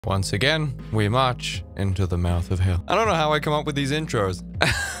Once again, we march into the mouth of hell. I don't know how I come up with these intros.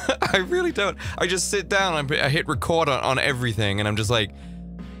 I really don't. I just sit down, I hit record on everything, and I'm just like,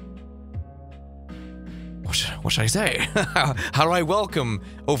 what should I say? How do I welcome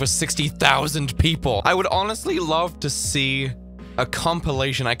over 60,000 people? I would honestly love to see a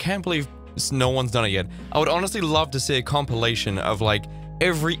compilation. I can't believe no one's done it yet. I would honestly love to see a compilation of like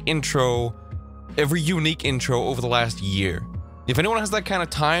every intro, every unique intro over the last year. If anyone has that kind of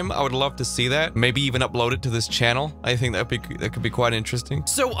time, I would love to see that. Maybe even upload it to this channel. I think that could be quite interesting.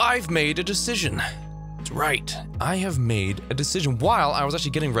 So I've made a decision. That's right. I have made a decision while I was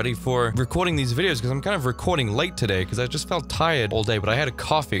actually getting ready for recording these videos, because I'm kind of recording late today because I just felt tired all day, but I had a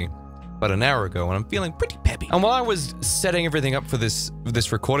coffee about an hour ago and I'm feeling pretty peppy. And while I was setting everything up for this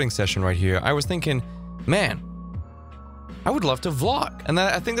recording session right here, I was thinking, man, I would love to vlog. And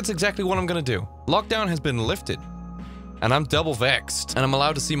I think that's exactly what I'm gonna do. Lockdown has been lifted. And I'm double vexed, and I'm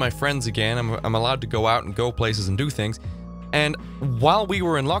allowed to see my friends again. I'm allowed to go out and go places and do things. And while we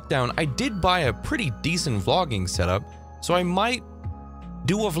were in lockdown, I did buy a pretty decent vlogging setup, so I might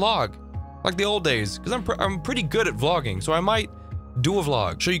do a vlog like the old days, because I'm pretty good at vlogging, so I might do a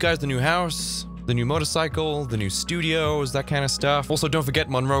vlog. Show you guys the new house, the new motorcycle, the new studios, that kind of stuff. Also, don't forget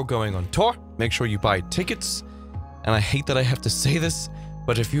Munro going on tour. Make sure you buy tickets. And I hate that I have to say this,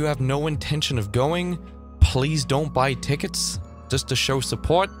 but if you have no intention of going, please don't buy tickets just to show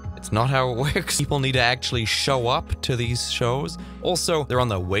support. It's not how it works. People need to actually show up to these shows. Also, they're on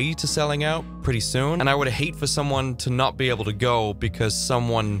their way to selling out pretty soon, and I would hate for someone to not be able to go because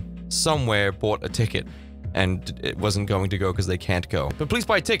someone somewhere bought a ticket and it wasn't going to go because they can't go. But please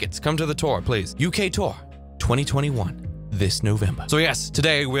buy tickets. Come to the tour, please. UK Tour 2021. This November. So yes,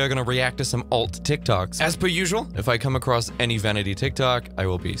 today we are going to react to some alt TikToks. As per usual, if I come across any vanity TikTok, I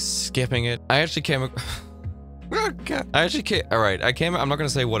will be skipping it. I actually came... Alright, I'm not gonna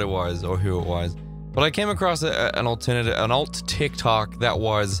say what it was or who it was, but I came across an alt TikTok that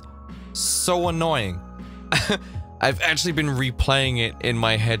was so annoying. I've actually been replaying it in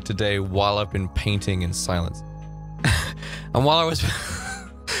my head today while I've been painting in silence. And while I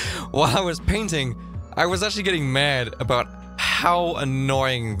was painting, I was actually getting mad about how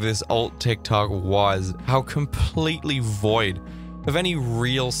annoying this alt TikTok was, how completely void of any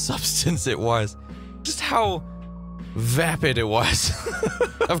real substance it was, just how vapid it was.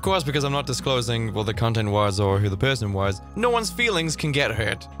 Of course, because I'm not disclosing what the content was or who the person was, no one's feelings can get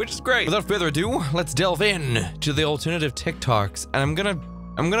hurt, which is great. Without further ado, let's delve in to the alternative TikToks, and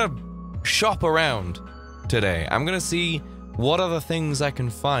I'm gonna shop around today. I'm gonna see what other things I can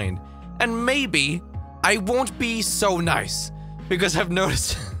find, and maybe I won't be so nice, because I've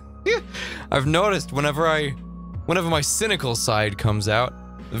noticed whenever my cynical side comes out,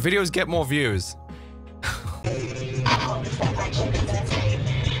 the videos get more views.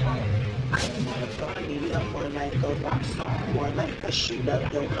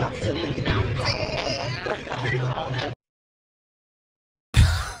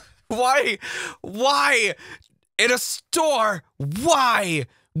 Why? In a store? Why?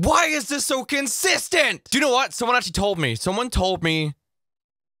 Why is this so consistent? Do you know what? Someone actually told me. Someone told me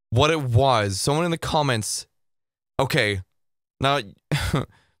what it was. Someone in the comments. Okay. Now,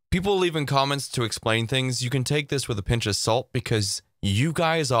 people leaving comments to explain things, you can take this with a pinch of salt because you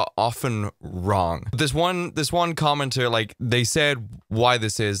guys are often wrong. This one commenter, like, they said why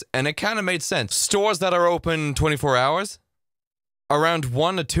this is, and it kind of made sense. Stores that are open 24 hours, around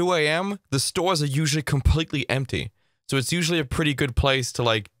 1 to 2 a.m., the stores are usually completely empty. So it's usually a pretty good place to,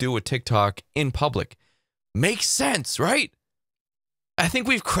 like, do a TikTok in public. Makes sense, right? I think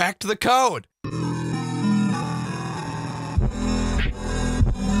we've cracked the code.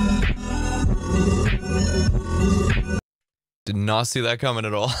 Did not see that coming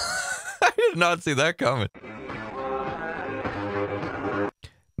at all. I did not see that coming.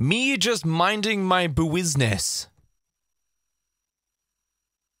 Me just minding my business.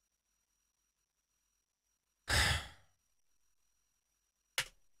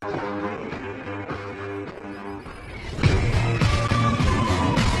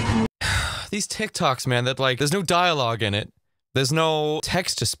 These TikToks, man, that like, there's no dialogue in it. There's no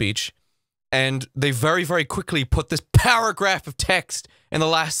text-to-speech. And they very, very quickly put this paragraph of text in the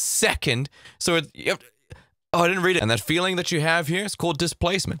last second. So oh, I didn't read it. And that feeling that you have here is called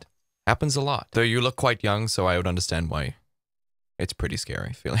displacement. Happens a lot. Though you look quite young, so I would understand why it's pretty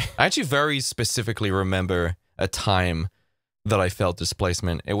scary feeling. I actually very specifically remember a time that I felt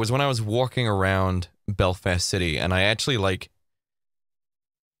displacement. It was when I was walking around Belfast City, and I actually, like,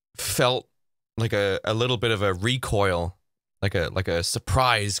 felt like a little bit of a recoil. Like a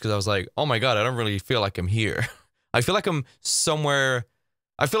surprise, because I was like, oh my god, I don't really feel like I'm here. I feel like I'm somewhere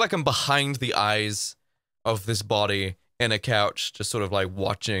I feel like I'm behind the eyes of this body in a couch, just sort of like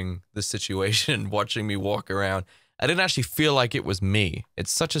watching the situation, watching me walk around. I didn't actually feel like it was me.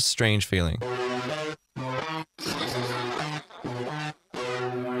 It's such a strange feeling.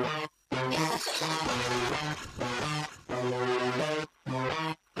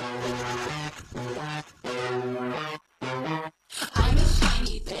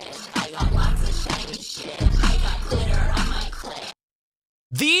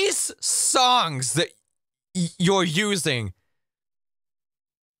 These songs that you're using.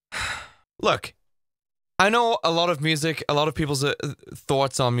 Look, I know a lot of music, a lot of people's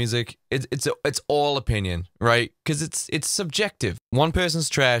thoughts on music. It's all opinion, right? Because it's subjective. One person's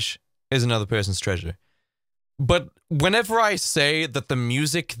trash is another person's treasure. But whenever I say that the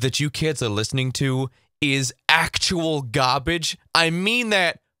music that you kids are listening to is actual garbage, I mean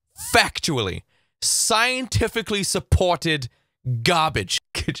that factually, scientifically supported garbage.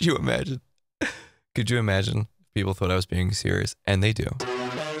 Could you imagine? Could you imagine? People thought I was being serious, and they do.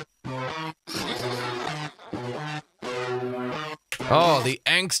 Oh, the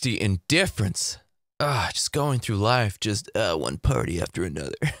angsty indifference. Just going through life, just one party after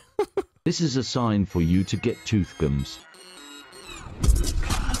another. This is a sign for you to get tooth gums.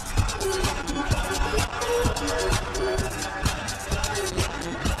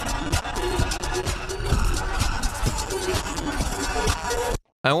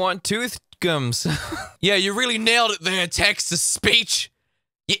 I want tooth gums. Yeah, you really nailed it there, text-to-speech.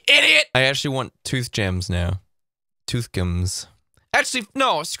 You idiot! I actually want tooth gems now. Tooth gums. Actually,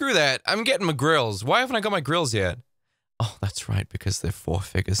 no, screw that. I'm getting my grills. Why haven't I got my grills yet? Oh, that's right, because they're 4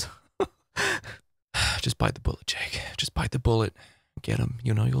 figures. Just bite the bullet, Jake. Just bite the bullet. Get them.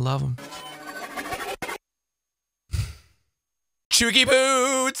 You know you'll love them. Chuggy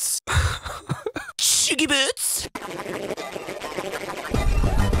boots! Chuggy boots!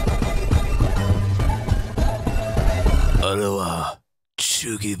 Aloha,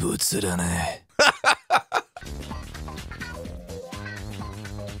 chuggy boots da ne.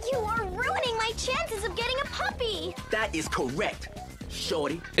 You are ruining my chances of getting a puppy! That is correct,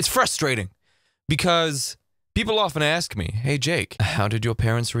 shorty. It's frustrating because people often ask me, hey Jake, how did your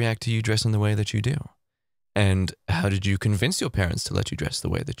parents react to you dressing the way that you do? And how did you convince your parents to let you dress the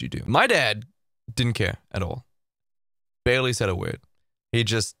way that you do? My dad didn't care at all. Barely said a word. He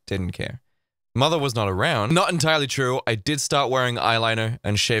just didn't care. Mother was not around. Not entirely true. I did start wearing eyeliner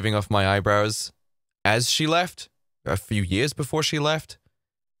and shaving off my eyebrows as she left, a few years before she left.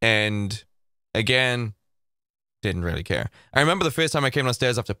 And again, didn't really care. I remember the first time I came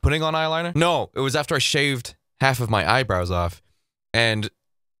downstairs after putting on eyeliner. No, it was after I shaved half of my eyebrows off. And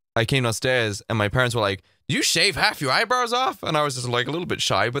I came downstairs and my parents were like, "Did you shave half your eyebrows off?" And I was just like a little bit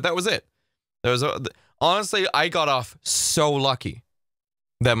shy, but that was it. Honestly, I got off so lucky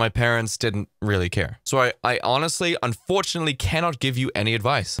that my parents didn't really care. So I honestly, unfortunately, cannot give you any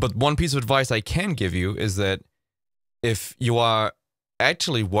advice. But one piece of advice I can give you is that if you are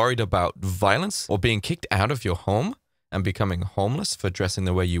actually worried about violence or being kicked out of your home and becoming homeless for dressing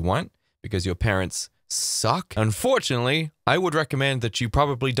the way you want because your parents suck, unfortunately, I would recommend that you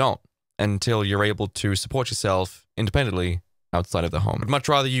probably don't until you're able to support yourself independently outside of the home. I'd much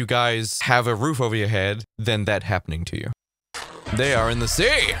rather you guys have a roof over your head than that happening to you. They are in the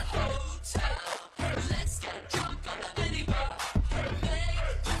sea.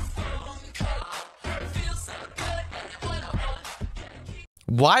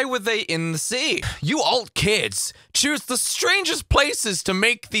 Why were they in the sea? You alt kids choose the strangest places to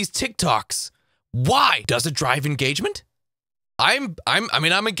make these TikToks. Why? Does it drive engagement? I mean,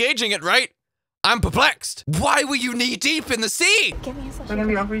 I'm engaging it, right? I'm perplexed. Why were you knee deep in the sea? Give me a slushie. We're gonna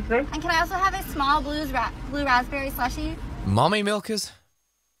be on for you today? And can I also have a small blue raspberry slushie? Mommy milkers?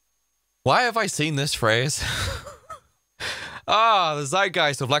 Why have I seen this phrase? The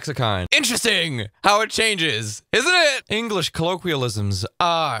zeitgeist of lexicon. Interesting how it changes, isn't it? English colloquialisms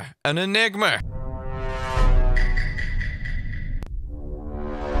are an enigma.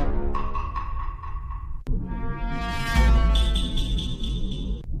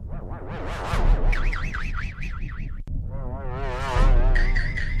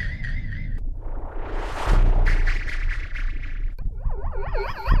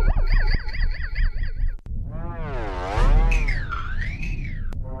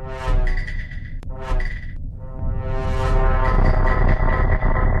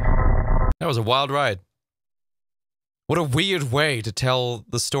 That was a wild ride. What a weird way to tell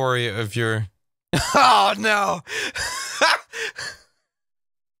the story of your... Oh, no!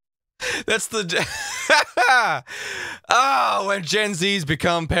 That's the... Oh, when Gen Zs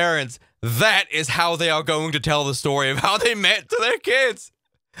become parents, that is how they are going to tell the story of how they met to their kids.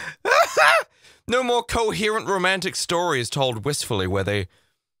 No more coherent romantic stories told wistfully where they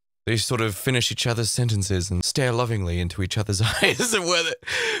sort of finish each other's sentences and stare lovingly into each other's eyes, and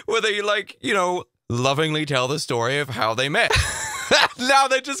where they like, you know, lovingly tell the story of how they met. Now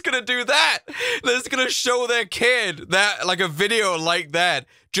they're just gonna do that. They're just gonna show their kid that, like, a video like that,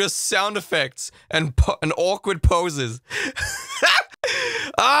 just sound effects and awkward poses.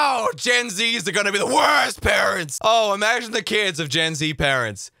 Oh, Gen Zs are gonna be the worst parents. Oh, imagine the kids of Gen Z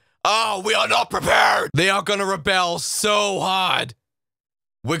parents. Oh, we are not prepared. They are gonna rebel so hard.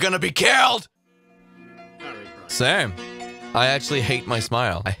 We're gonna be killed. Same. I actually hate my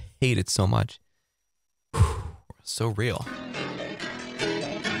smile. I hate it so much. So real.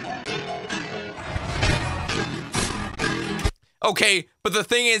 Okay, but the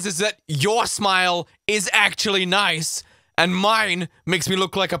thing is that your smile is actually nice, and mine makes me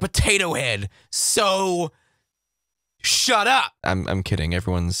look like a potato head. So, shut up. I'm kidding.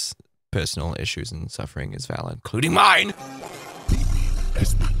 Everyone's personal issues and suffering is valid, including mine.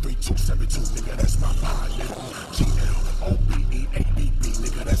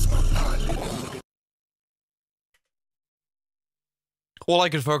 All I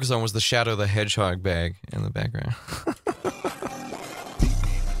could focus on was the Shadow the Hedgehog bag in the background.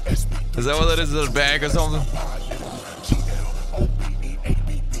 Is that what that is? Is it a bag or something?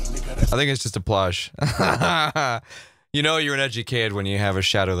 I think it's just a plush. You know you're an edgy kid when you have a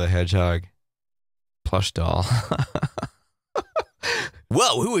Shadow the Hedgehog plush doll.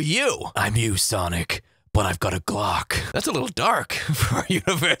 Whoa, who are you? I'm you, Sonic, but I've got a Glock. That's a little dark for our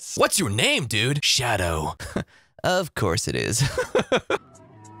universe. What's your name, dude? Shadow. Of course it is.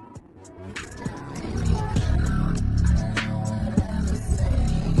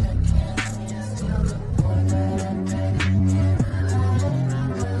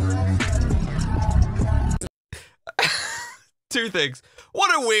 Two things.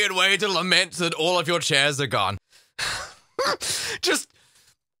 What a weird way to lament that all of your chairs are gone. Just...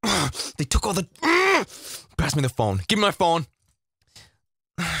 They took all the... Pass me the phone. Give me my phone.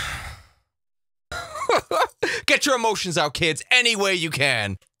 Get your emotions out, kids, any way you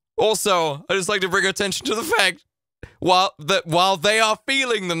can. Also, I just like to bring attention to the fact while they are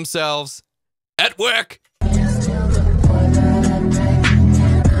feeling themselves at work,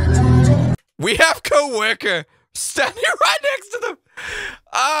 we have co-worker standing right next to them.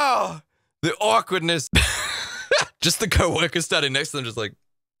 Oh, the awkwardness. Just the co-worker standing next to them, just like.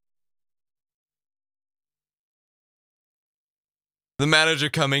 The manager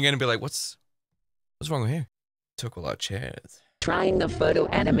coming in and be like, what's wrong with here? Took a lot of chairs. Trying the photo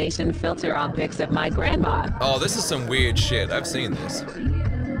animation filter on pics of my grandma. Oh, this is some weird shit. I've seen this.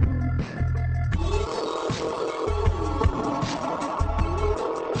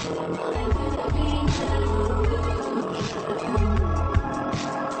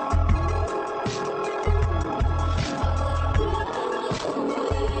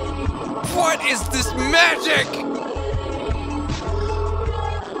 What is this magic?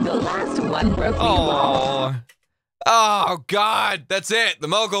 The last one broke me. Oh God, that's it. The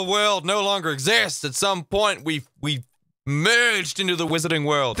Muggle world no longer exists. At some point, we merged into the wizarding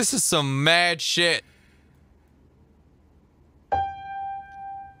world. This is some mad shit.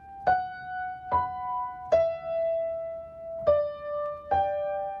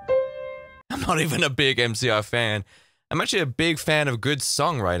 I'm not even a big MCR fan. I'm actually a big fan of good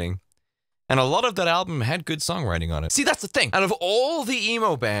songwriting. And a lot of that album had good songwriting on it. See, that's the thing. Out of all the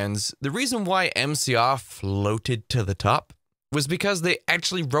emo bands, the reason why MCR floated to the top was because they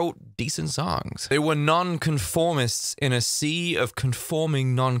actually wrote decent songs. They were non-conformists in a sea of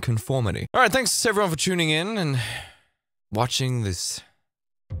conforming non-conformity. All right, thanks everyone for tuning in and watching this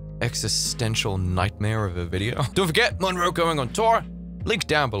existential nightmare of a video. Don't forget, Munro going on tour. Link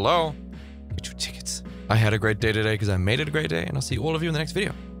down below. Get your tickets. I had a great day today because I made it a great day, and I'll see all of you in the next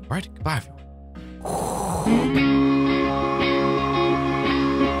video. All right, goodbye, everyone.